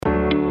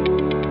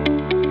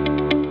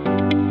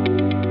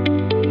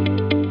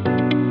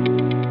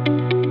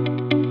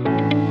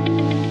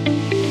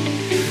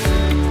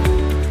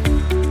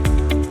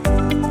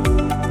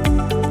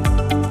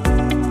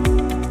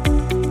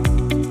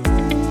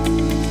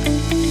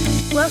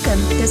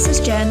Welcome, this is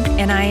Jen,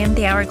 and I am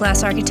the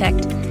Hourglass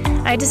Architect.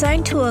 I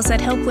design tools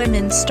that help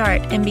women start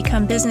and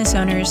become business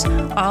owners,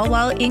 all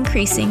while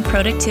increasing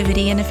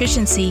productivity and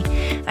efficiency.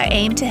 I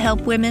aim to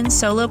help women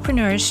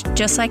solopreneurs,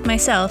 just like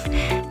myself,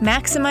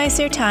 maximize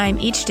their time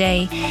each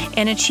day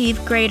and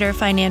achieve greater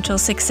financial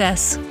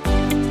success.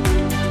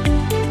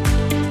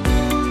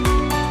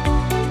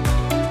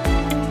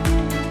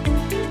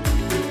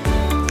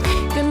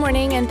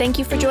 And thank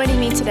you for joining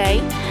me today.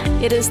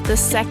 It is the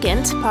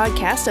second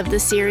podcast of the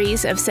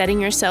series of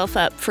setting yourself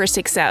up for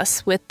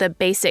success with the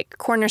basic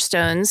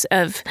cornerstones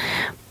of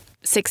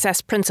success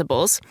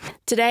principles.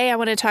 Today, I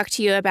want to talk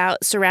to you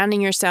about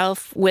surrounding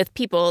yourself with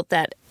people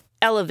that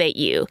elevate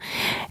you.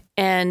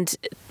 And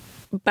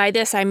by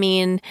this, I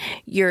mean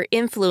your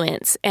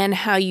influence and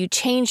how you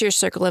change your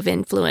circle of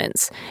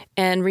influence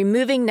and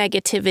removing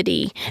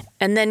negativity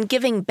and then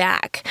giving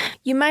back.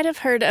 You might have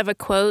heard of a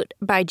quote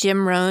by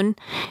Jim Rohn,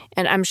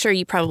 and I'm sure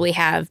you probably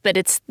have, but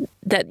it's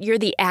that you're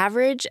the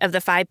average of the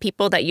 5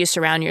 people that you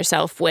surround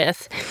yourself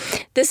with.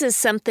 This is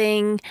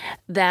something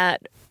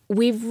that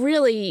we've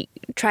really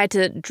tried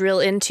to drill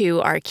into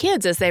our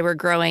kids as they were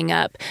growing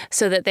up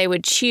so that they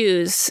would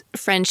choose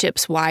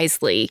friendships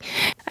wisely.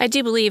 I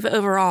do believe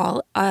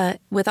overall,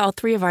 with all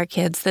 3 of our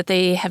kids, that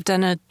they have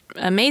done an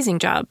amazing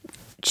job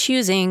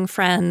choosing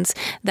friends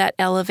that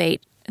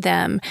elevate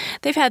them.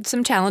 They've had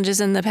some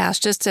challenges in the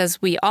past, just as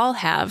we all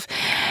have.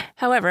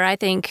 However, I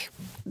think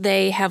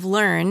they have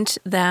learned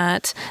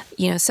that,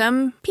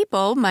 some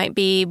people might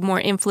be more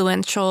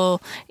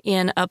influential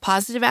in a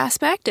positive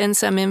aspect and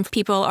some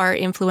people are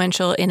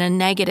influential in a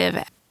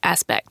negative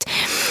aspect.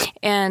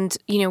 And,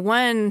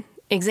 one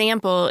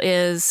example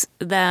is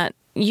that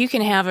you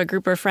can have a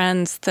group of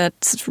friends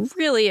that's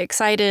really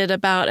excited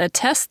about a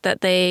test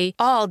that they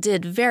all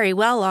did very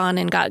well on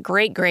and got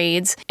great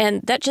grades.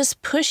 And that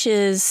just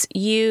pushes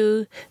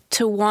you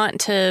to want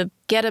to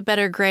get a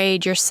better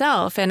grade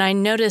yourself. And I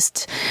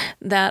noticed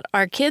that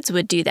our kids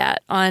would do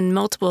that on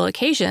multiple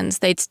occasions.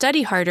 They'd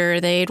study harder,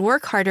 they'd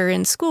work harder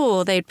in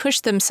school, they'd push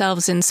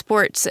themselves in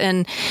sports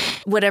and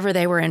whatever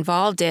they were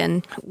involved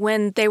in.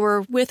 When they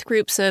were with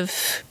groups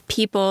of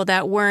people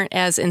that weren't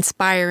as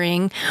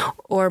inspiring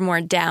or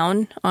more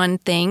down on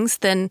things,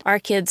 then our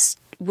kids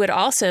would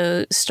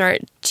also start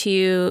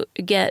to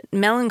get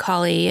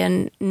melancholy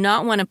and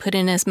not want to put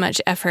in as much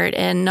effort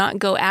and not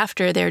go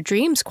after their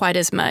dreams quite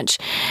as much.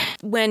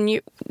 When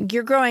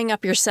you're growing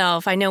up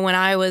yourself, I know when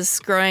I was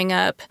growing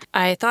up,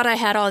 I thought I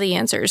had all the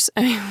answers.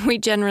 I mean, we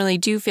generally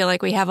do feel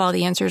like we have all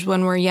the answers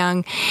when we're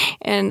young.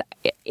 And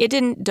it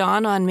didn't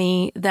dawn on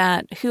me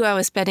that who I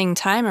was spending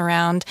time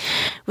around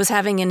was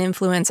having an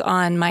influence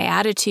on my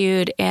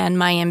attitude and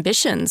my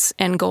ambitions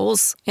and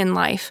goals in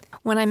life.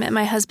 When I met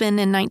my husband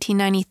in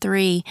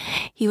 1993,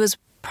 he was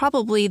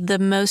probably the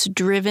most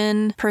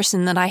driven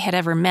person that I had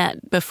ever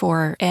met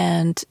before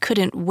and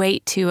couldn't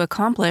wait to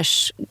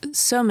accomplish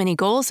so many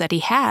goals that he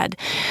had.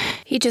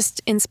 He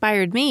just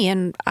inspired me,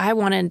 and I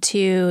wanted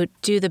to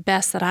do the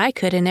best that I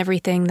could in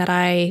everything that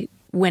I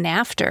went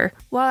after.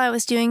 While I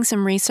was doing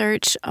some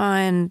research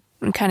on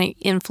kind of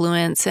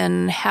influence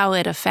and how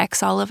it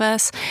affects all of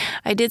us,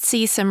 I did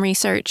see some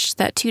research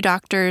that 2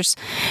 doctors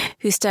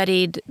who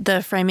studied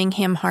the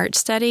Framingham Heart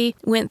Study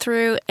went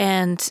through,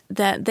 and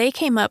that they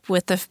came up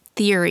with the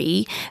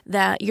theory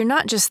that you're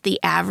not just the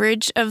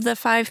average of the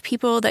 5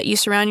 people that you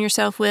surround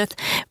yourself with,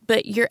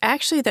 but you're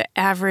actually the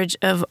average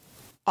of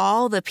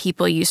all the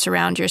people you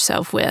surround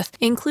yourself with,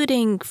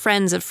 including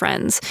friends of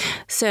friends.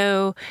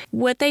 So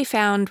what they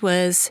found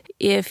was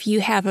if you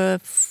have a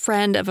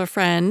friend of a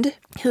friend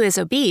who is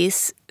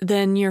obese,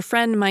 then your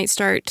friend might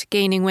start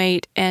gaining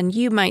weight and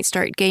you might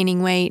start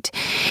gaining weight.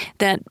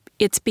 That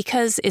it's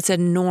because it's a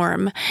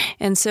norm.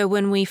 And so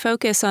when we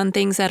focus on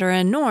things that are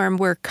a norm,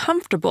 we're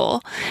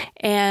comfortable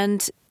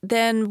and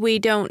then we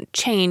don't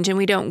change and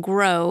we don't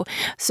grow.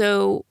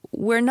 So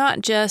we're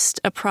not just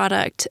a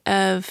product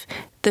of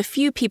the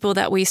few people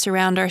that we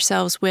surround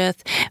ourselves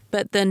with,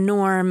 but the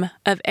norm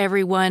of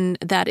everyone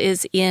that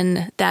is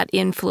in that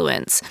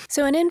influence.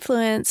 So an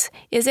influence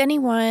is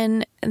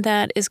anyone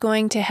that is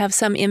going to have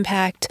some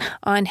impact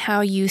on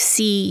how you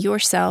see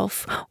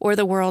yourself or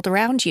the world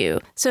around you.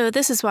 So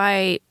this is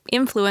why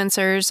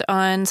influencers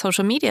on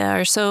social media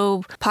are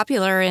so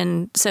popular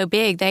and so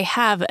big. They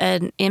have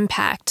an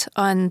impact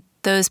on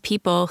those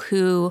people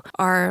who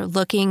are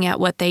looking at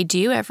what they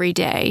do every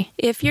day.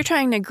 If you're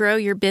trying to grow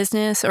your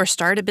business or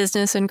start a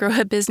business and grow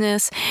a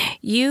business,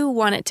 you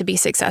want it to be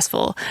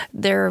successful.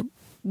 There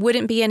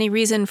wouldn't be any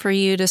reason for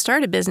you to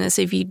start a business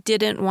if you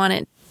didn't want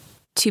it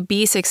to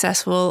be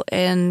successful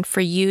and for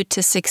you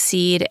to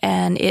succeed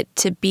and it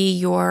to be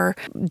your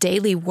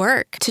daily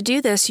work. To do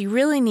this, you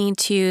really need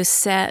to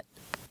set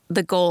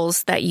the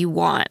goals that you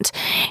want.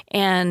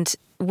 And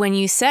when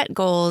you set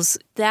goals,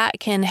 that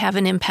can have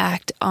an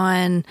impact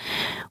on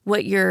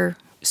what your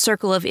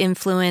circle of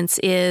influence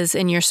is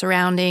in your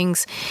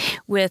surroundings.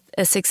 With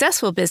a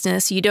successful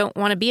business, you don't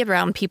want to be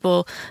around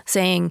people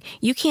saying,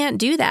 you can't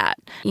do that.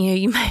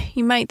 You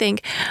might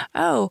think,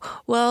 oh,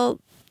 well,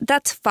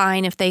 that's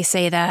fine if they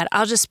say that.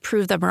 I'll just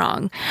prove them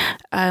wrong.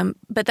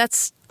 But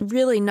that's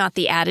really not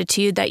the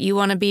attitude that you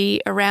want to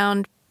be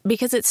around,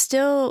 because it's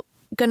still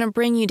going to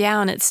bring you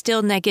down. It's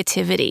still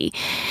negativity.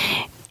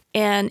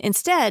 And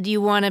instead,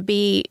 you want to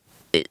be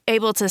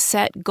able to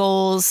set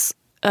goals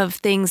of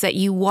things that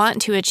you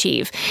want to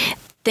achieve.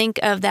 Think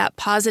of that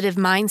positive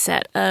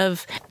mindset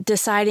of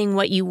deciding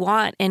what you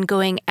want and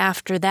going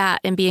after that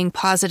and being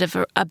positive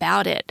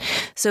about it.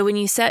 So when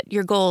you set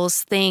your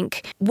goals,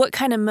 think, what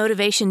kind of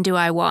motivation do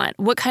I want?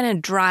 What kind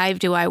of drive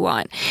do I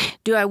want?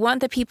 Do I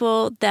want the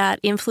people that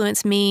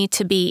influence me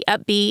to be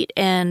upbeat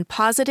and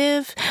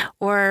positive,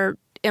 or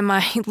am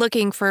I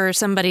looking for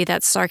somebody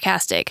that's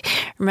sarcastic?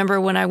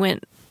 Remember when I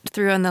went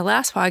through on the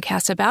last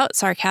podcast about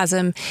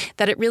sarcasm,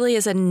 that it really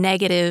is a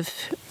negative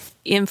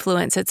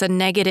influence. It's a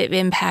negative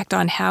impact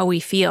on how we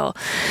feel.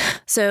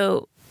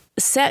 So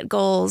set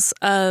goals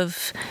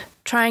of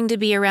trying to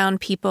be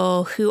around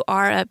people who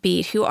are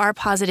upbeat, who are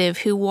positive,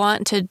 who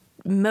want to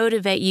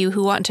motivate you,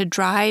 who want to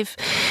drive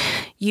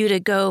you to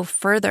go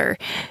further,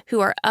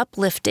 who are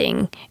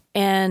uplifting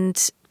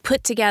and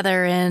put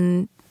together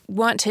and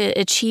want to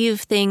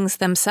achieve things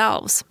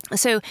themselves.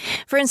 So,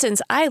 for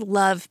instance, I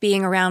love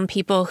being around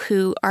people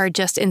who are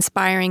just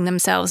inspiring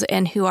themselves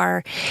and who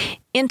are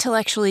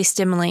intellectually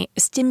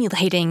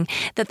stimulating,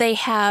 that they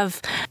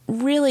have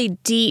really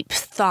deep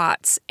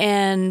thoughts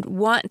and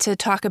want to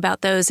talk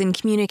about those and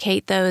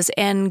communicate those,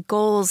 and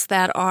goals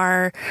that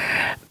are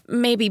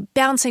maybe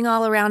bouncing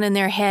all around in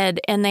their head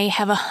and they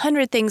have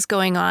 100 things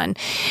going on.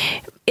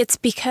 It's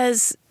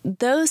because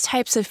those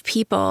types of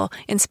people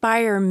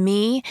inspire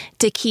me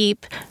to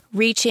keep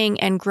reaching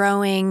and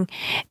growing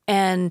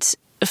and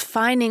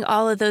finding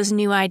all of those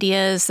new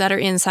ideas that are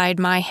inside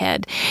my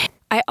head.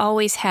 I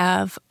always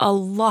have a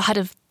lot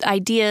of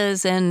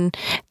ideas and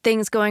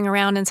things going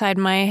around inside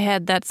my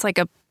head that's like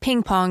a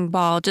ping pong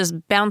ball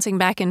just bouncing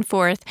back and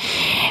forth.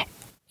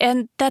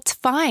 And that's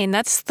fine.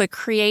 That's the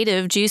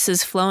creative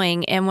juices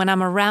flowing. And when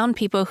I'm around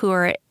people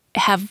who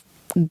have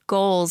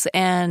goals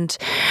and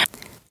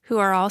who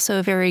are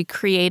also very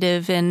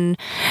creative and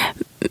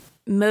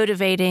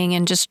motivating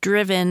and just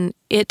driven,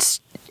 it's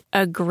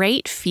a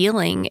great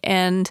feeling,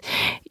 and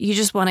you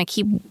just want to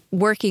keep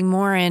working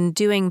more and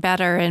doing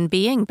better and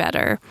being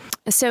better.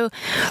 So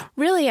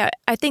really,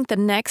 I think the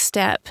next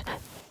step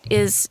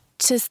is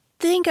to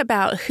think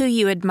about who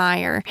you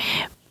admire,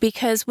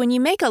 because when you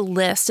make a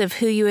list of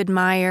who you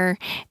admire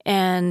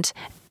and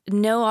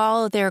know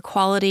all of their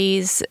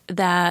qualities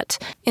that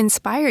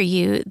inspire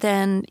you,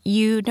 then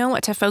you know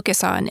what to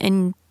focus on,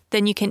 and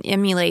then you can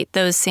emulate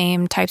those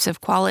same types of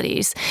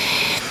qualities.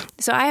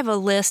 So I have a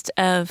list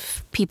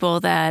of people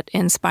that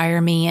inspire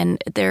me,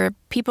 and they're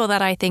people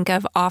that I think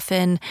of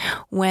often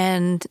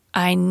when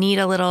I need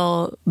a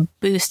little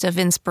boost of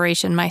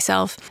inspiration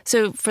myself.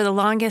 So for the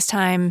longest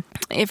time,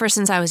 ever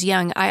since I was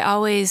young, I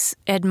always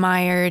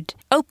admired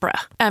Oprah.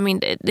 I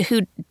mean,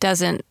 who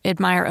doesn't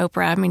admire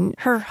Oprah? I mean,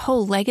 her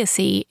whole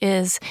legacy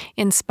is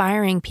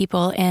inspiring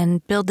people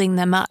and building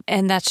them up.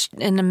 And that's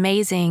an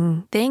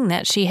amazing thing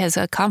that she has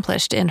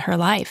accomplished in her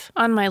life.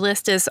 On my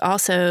list is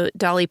also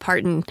Dolly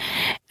Parton.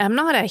 I'm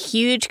not a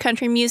huge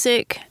country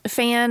music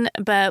fan,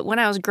 but when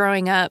I was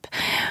growing up,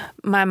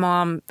 my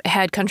mom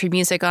had country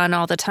music on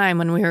all the time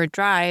when we would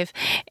drive,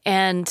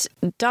 and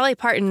Dolly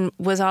Parton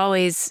was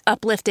always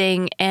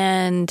uplifting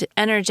and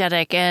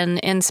energetic and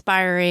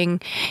inspiring,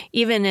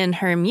 even in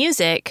her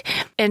music.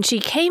 And she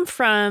came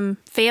from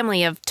a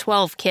family of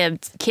 12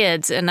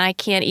 kids, and I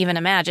can't even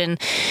imagine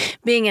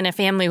being in a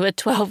family with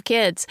 12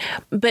 kids.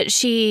 But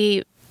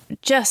she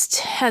just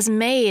has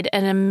made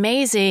an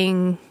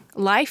amazing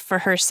life for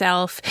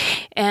herself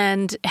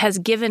and has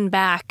given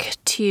back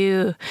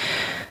to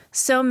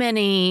so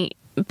many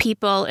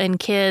people and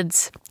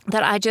kids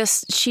that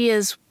she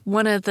is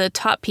one of the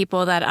top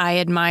people that I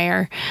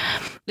admire.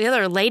 The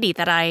other lady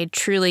that I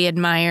truly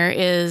admire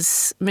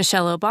is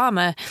Michelle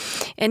Obama.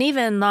 And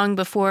even long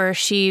before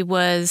she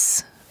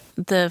was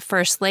the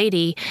first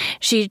lady,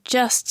 she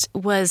just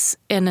was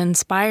an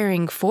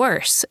inspiring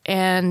force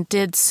and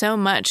did so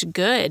much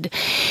good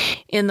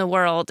in the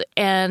world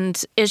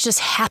and is just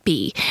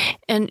happy.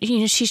 And,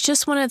 she's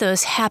just one of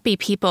those happy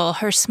people.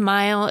 Her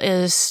smile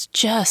is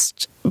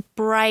just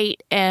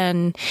bright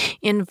and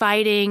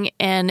inviting,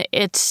 and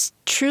it's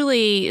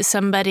truly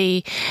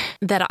somebody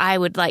that I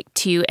would like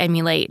to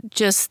emulate.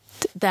 Just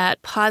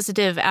that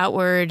positive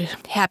outward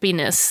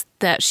happiness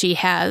that she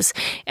has,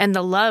 and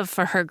the love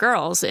for her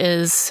girls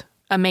is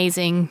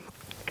amazing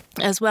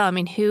as well. I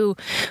mean, who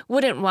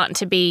wouldn't want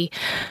to be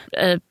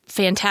a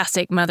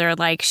fantastic mother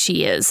like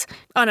she is?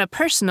 On a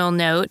personal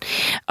note,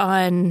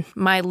 on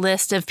my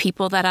list of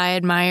people that I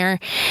admire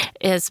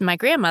is my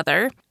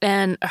grandmother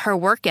and her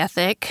work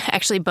ethic.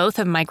 Actually, both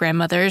of my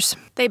grandmothers,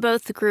 they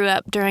both grew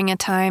up during a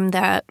time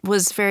that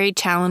was very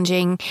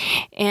challenging,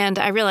 and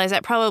I realized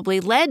that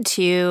probably led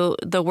to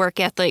the work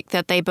ethic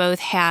that they both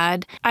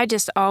had. I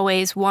just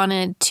always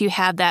wanted to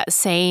have that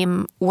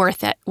same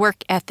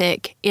work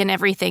ethic in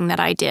everything that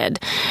I did.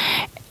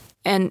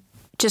 And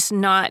just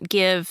not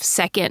give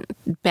second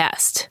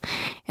best.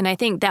 And I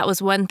think that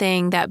was one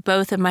thing that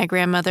both of my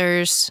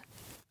grandmothers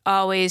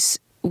always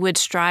would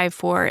strive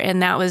for,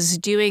 and that was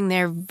doing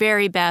their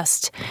very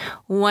best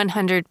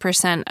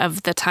 100%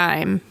 of the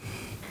time.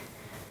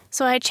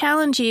 So I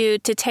challenge you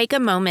to take a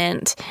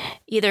moment,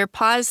 either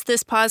pause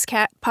this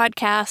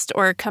podcast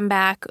or come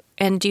back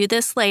and do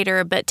this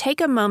later, but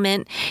take a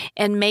moment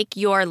and make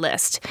your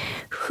list.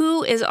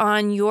 Who is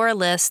on your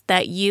list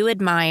that you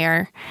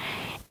admire,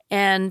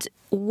 and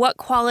what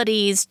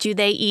qualities do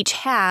they each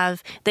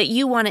have that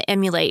you want to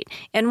emulate?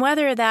 And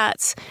whether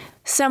that's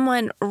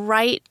someone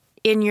right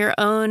in your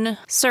own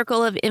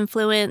circle of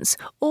influence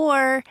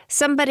or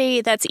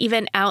somebody that's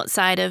even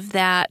outside of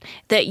that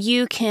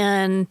you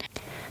can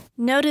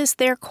notice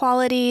their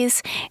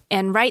qualities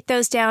and write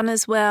those down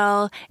as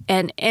well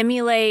and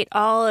emulate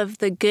all of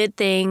the good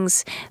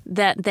things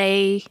that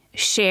they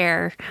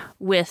share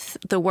with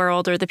the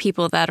world or the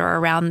people that are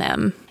around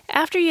them.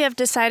 After you have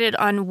decided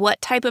on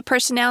what type of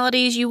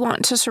personalities you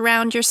want to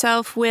surround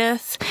yourself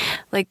with,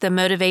 like the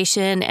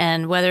motivation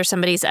and whether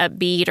somebody's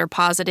upbeat or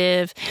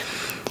positive,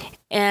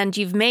 and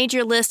you've made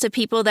your list of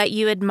people that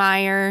you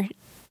admire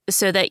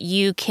so that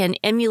you can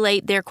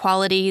emulate their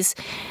qualities,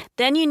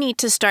 then you need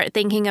to start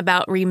thinking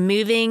about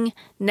removing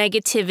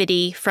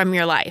negativity from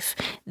your life.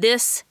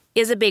 This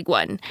is a big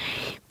one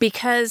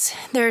because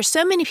there are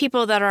so many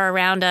people that are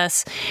around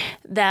us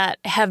that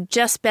have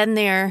just been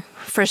there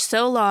for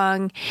so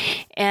long,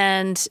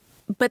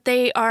 but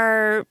they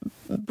are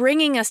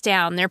bringing us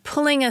down. They're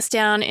pulling us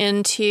down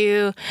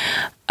into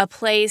a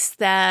place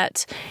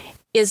that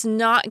is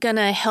not going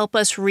to help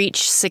us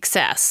reach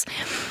success.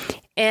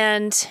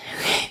 And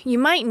you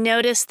might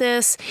notice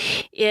this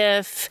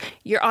if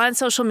you're on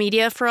social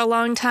media for a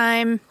long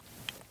time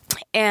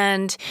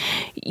and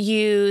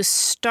you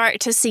start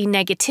to see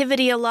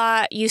negativity a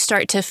lot, you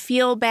start to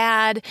feel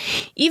bad.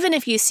 Even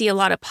if you see a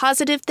lot of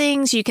positive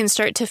things, you can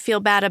start to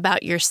feel bad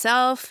about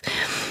yourself.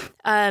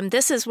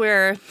 This is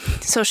where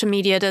social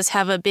media does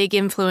have a big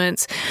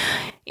influence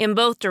in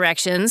both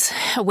directions.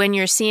 When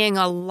you're seeing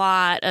a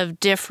lot of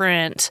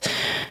different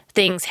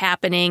things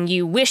happening,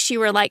 you wish you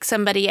were like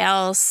somebody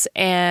else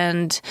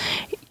and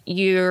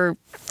you're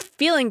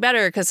feeling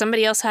better because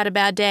somebody else had a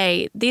bad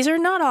day. These are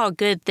not all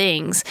good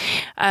things.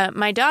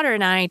 My daughter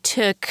and I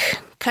took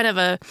kind of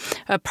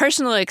a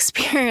personal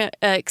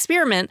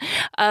experiment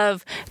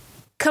of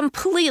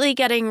completely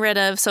getting rid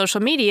of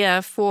social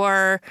media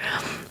for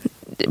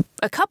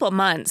a couple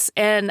months.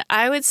 And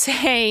I would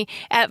say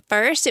at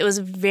first it was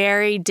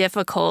very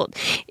difficult.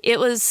 It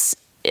was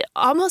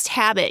almost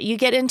habit. You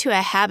get into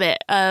a habit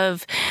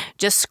of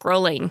just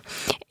scrolling.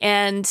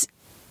 And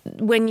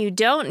when you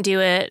don't do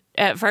it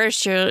at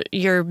first,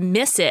 you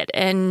miss it.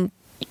 And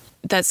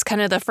that's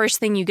kind of the first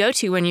thing you go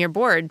to when you're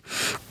bored.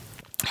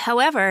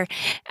 However,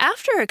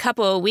 after a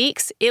couple of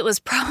weeks, it was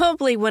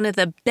probably one of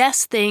the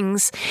best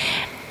things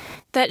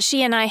that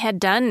she and I had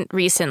done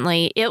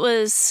recently. It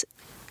was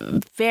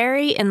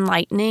very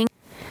enlightening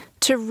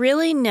to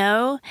really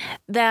know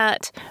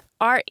that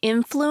our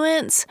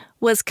influence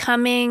was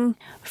coming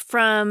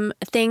from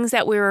things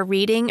that we were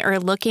reading or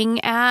looking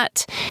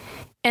at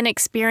and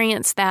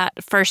experience that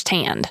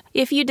firsthand.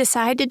 If you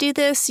decide to do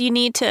this, you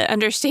need to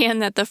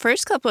understand that the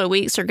first couple of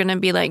weeks are going to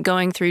be like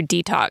going through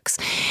detox.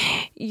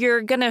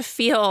 You're going to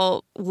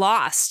feel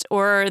lost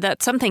or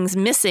that something's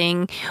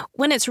missing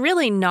when it's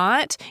really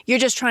not. You're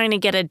just trying to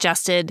get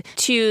adjusted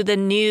to the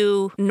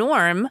new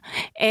norm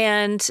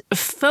and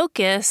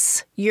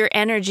focus your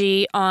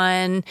energy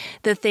on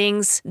the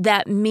things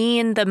that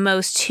mean the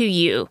most to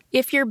you.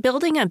 If you're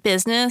building a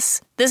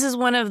business, this is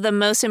one of the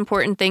most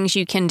important things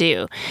you can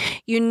do.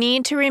 You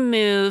need to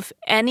remove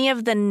any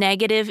of the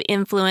negative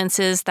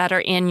influences that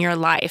are in your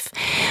life.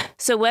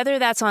 So whether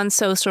that's on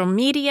social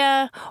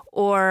media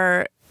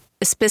or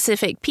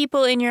specific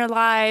people in your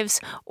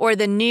lives or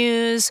the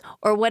news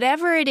or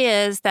whatever it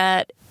is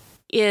that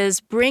is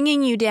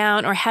bringing you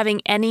down or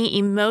having any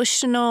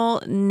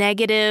emotional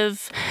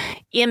negative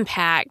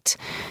impact,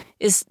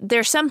 is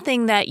there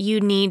something that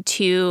you need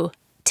to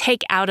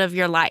take out of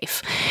your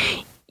life?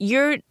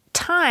 Your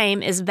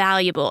time is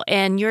valuable,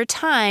 and your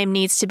time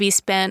needs to be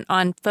spent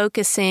on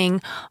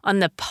focusing on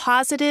the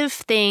positive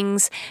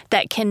things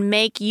that can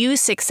make you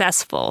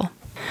successful.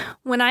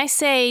 When I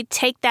say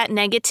take that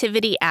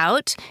negativity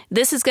out,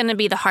 this is going to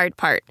be the hard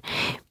part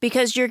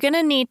because you're going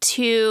to need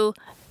to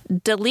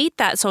delete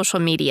that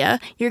social media.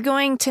 You're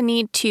going to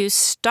need to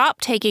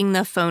stop taking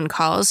the phone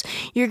calls.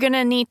 You're going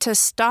to need to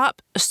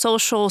stop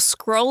social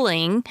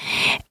scrolling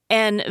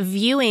and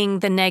viewing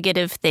the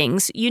negative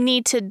things. You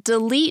need to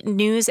delete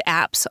news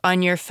apps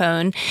on your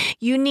phone.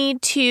 You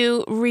need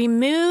to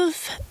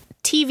remove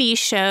TV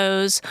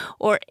shows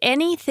or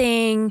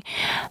anything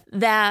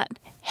that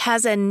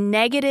has a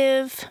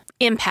negative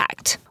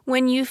impact.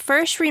 When you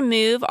first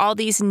remove all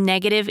these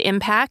negative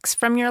impacts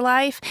from your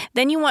life,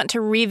 then you want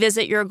to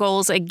revisit your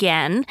goals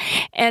again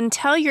and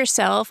tell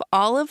yourself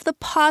all of the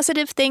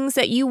positive things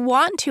that you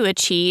want to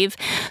achieve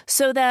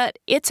so that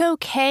it's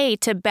okay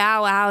to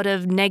bow out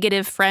of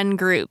negative friend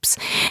groups.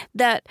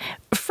 That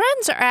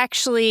friends are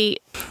actually,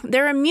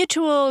 they're a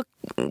mutual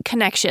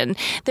connection.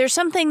 There's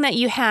something that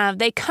you have.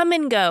 They come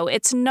and go.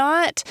 It's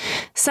not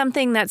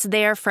something that's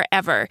there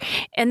forever.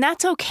 And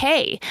that's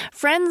okay.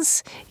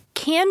 Friends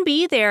can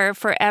be there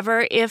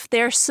forever if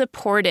they're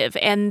supportive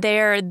and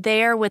they're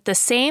there with the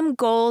same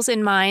goals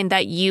in mind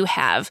that you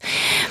have.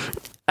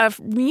 A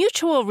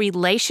mutual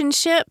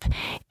relationship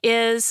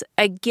is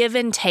a give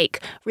and take.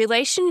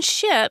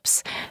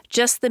 Relationships,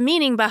 just the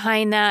meaning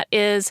behind that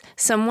is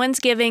someone's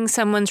giving,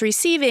 someone's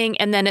receiving,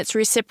 and then it's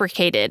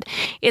reciprocated.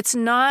 It's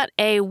not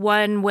a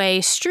one-way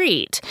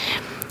street.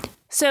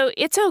 So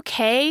it's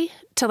okay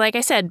to, like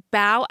I said,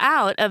 bow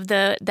out of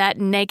that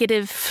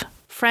negative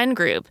friend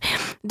group.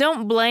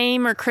 Don't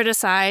blame or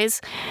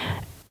criticize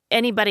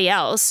anybody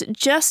else.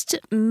 Just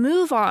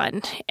move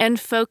on and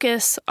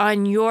focus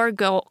on your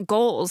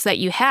goals that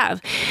you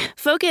have.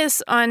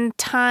 Focus on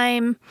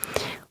time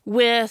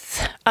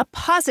with a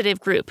positive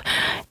group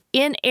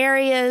in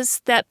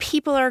areas that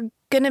people are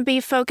going to be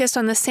focused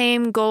on the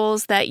same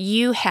goals that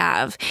you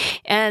have.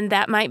 And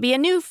that might be a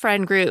new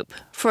friend group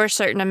for a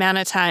certain amount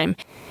of time.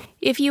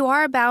 If you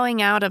are bowing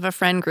out of a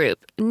friend group,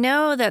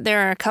 know that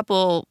there are a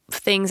couple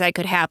things that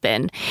could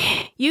happen.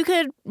 You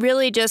could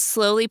really just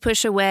slowly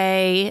push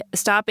away,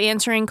 stop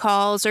answering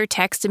calls or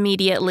text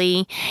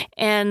immediately,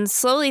 and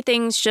slowly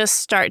things just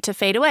start to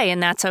fade away,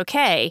 and that's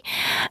okay.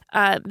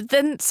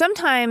 Then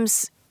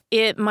sometimes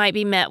it might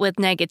be met with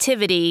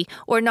negativity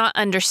or not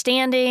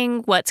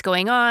understanding what's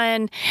going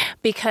on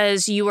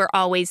because you were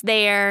always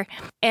there.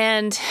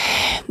 And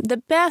the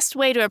best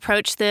way to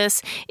approach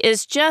this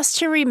is just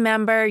to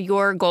remember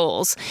your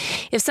goals.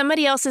 If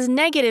somebody else is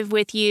negative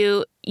with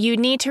you, you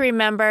need to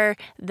remember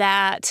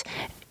that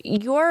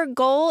your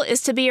goal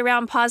is to be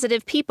around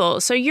positive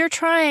people. So you're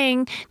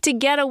trying to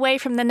get away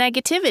from the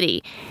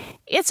negativity.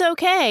 It's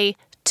okay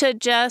to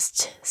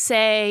just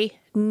say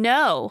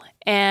no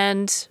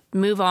and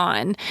move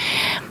on.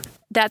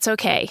 That's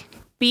okay.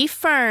 Be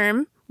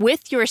firm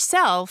with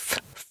yourself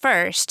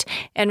first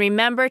and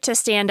remember to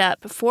stand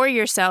up for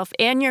yourself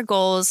and your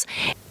goals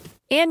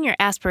and your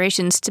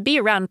aspirations to be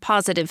around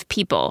positive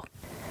people.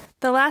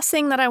 The last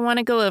thing that I want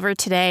to go over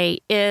today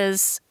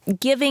is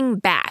giving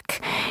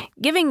back.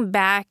 Giving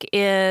back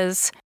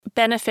is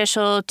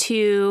beneficial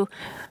to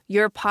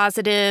your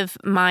positive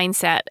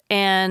mindset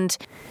and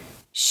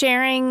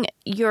sharing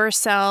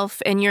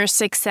yourself and your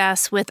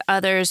success with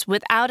others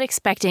without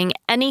expecting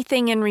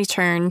anything in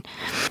return.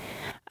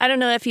 I don't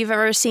know if you've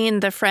ever seen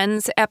the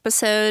Friends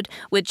episode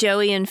with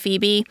Joey and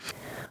Phoebe,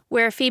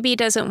 where Phoebe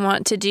doesn't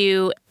want to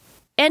do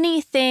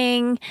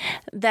anything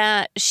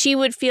that she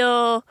would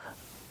feel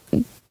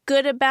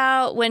good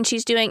about when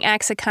she's doing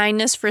acts of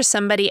kindness for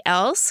somebody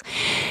else.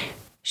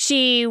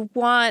 She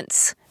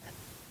wants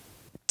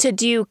to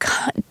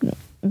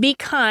be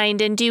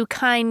kind and do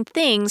kind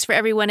things for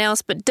everyone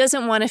else, but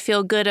doesn't want to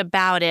feel good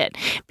about it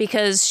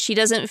because she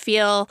doesn't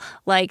feel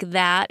like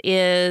that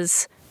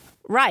is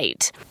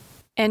right.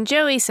 And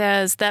Joey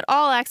says that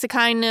all acts of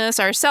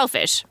kindness are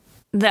selfish.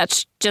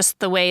 That's just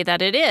the way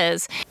that it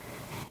is.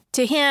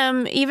 To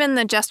him, even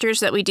the gestures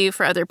that we do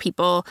for other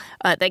people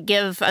that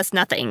give us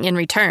nothing in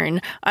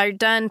return are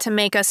done to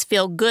make us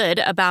feel good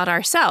about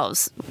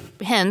ourselves.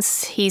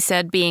 Hence, he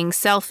said being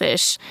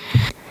selfish.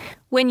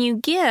 When you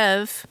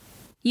give,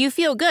 you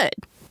feel good.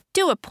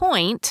 To a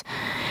point,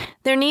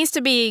 there needs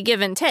to be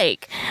give and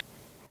take.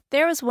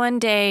 There was one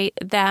day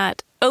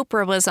that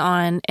Oprah was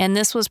on, and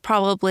this was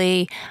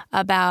probably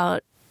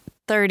about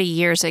 30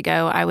 years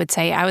ago, I would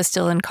say. I was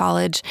still in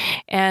college,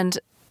 and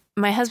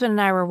my husband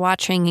and I were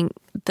watching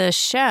the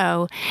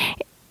show,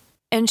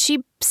 and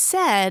she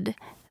said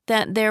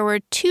that there were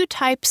two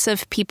types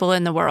of people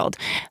in the world.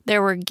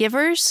 There were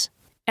givers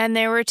and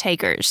there were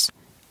takers.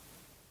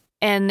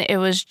 And it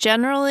was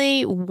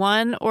generally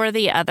one or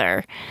the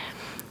other.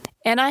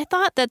 And I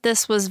thought that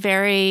this was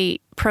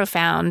very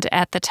profound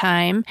at the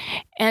time.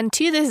 And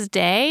to this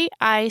day,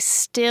 I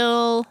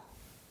still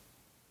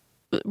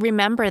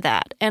remember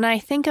that. And I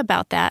think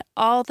about that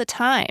all the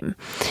time.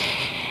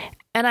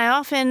 And I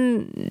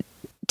often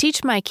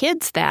teach my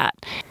kids that.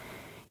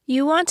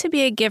 You want to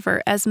be a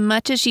giver as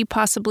much as you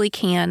possibly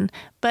can,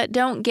 but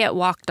don't get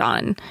walked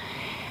on.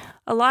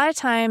 A lot of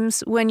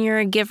times when you're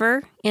a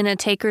giver in a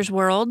taker's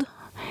world,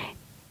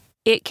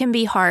 it can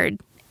be hard.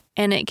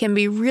 And it can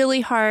be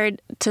really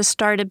hard to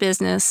start a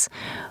business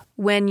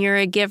when you're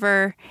a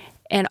giver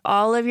and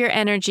all of your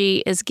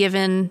energy is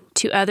given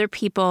to other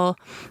people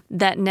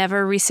that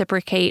never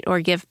reciprocate or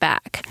give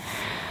back.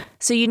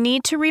 So you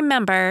need to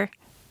remember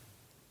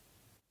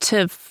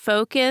to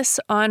focus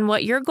on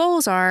what your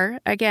goals are.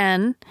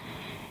 Again,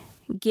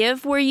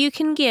 give where you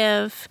can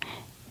give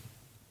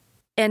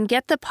and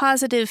get the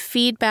positive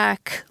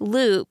feedback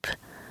loop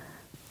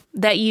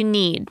that you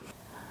need.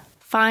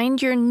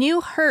 Find your new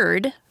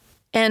herd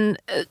and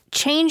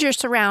change your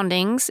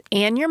surroundings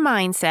and your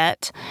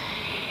mindset.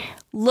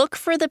 Look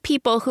for the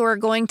people who are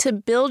going to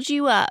build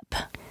you up.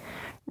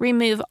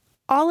 Remove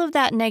all of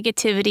that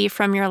negativity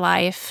from your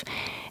life,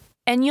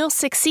 and you'll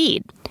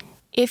succeed.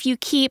 if you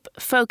keep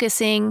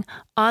focusing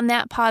on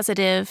that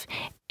positive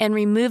and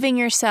removing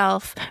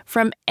yourself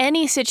from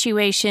any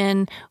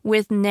situation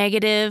with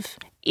negative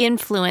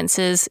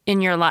influences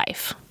in your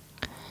life.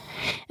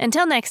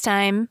 Until next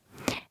time,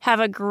 have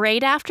a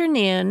great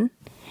afternoon.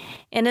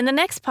 And in the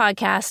next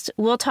podcast,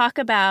 we'll talk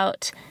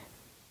about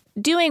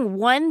doing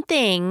one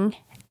thing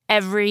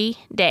every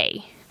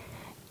day.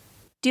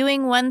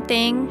 Doing one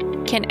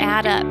thing can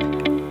add up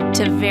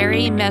to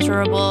very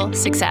measurable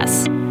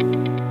success.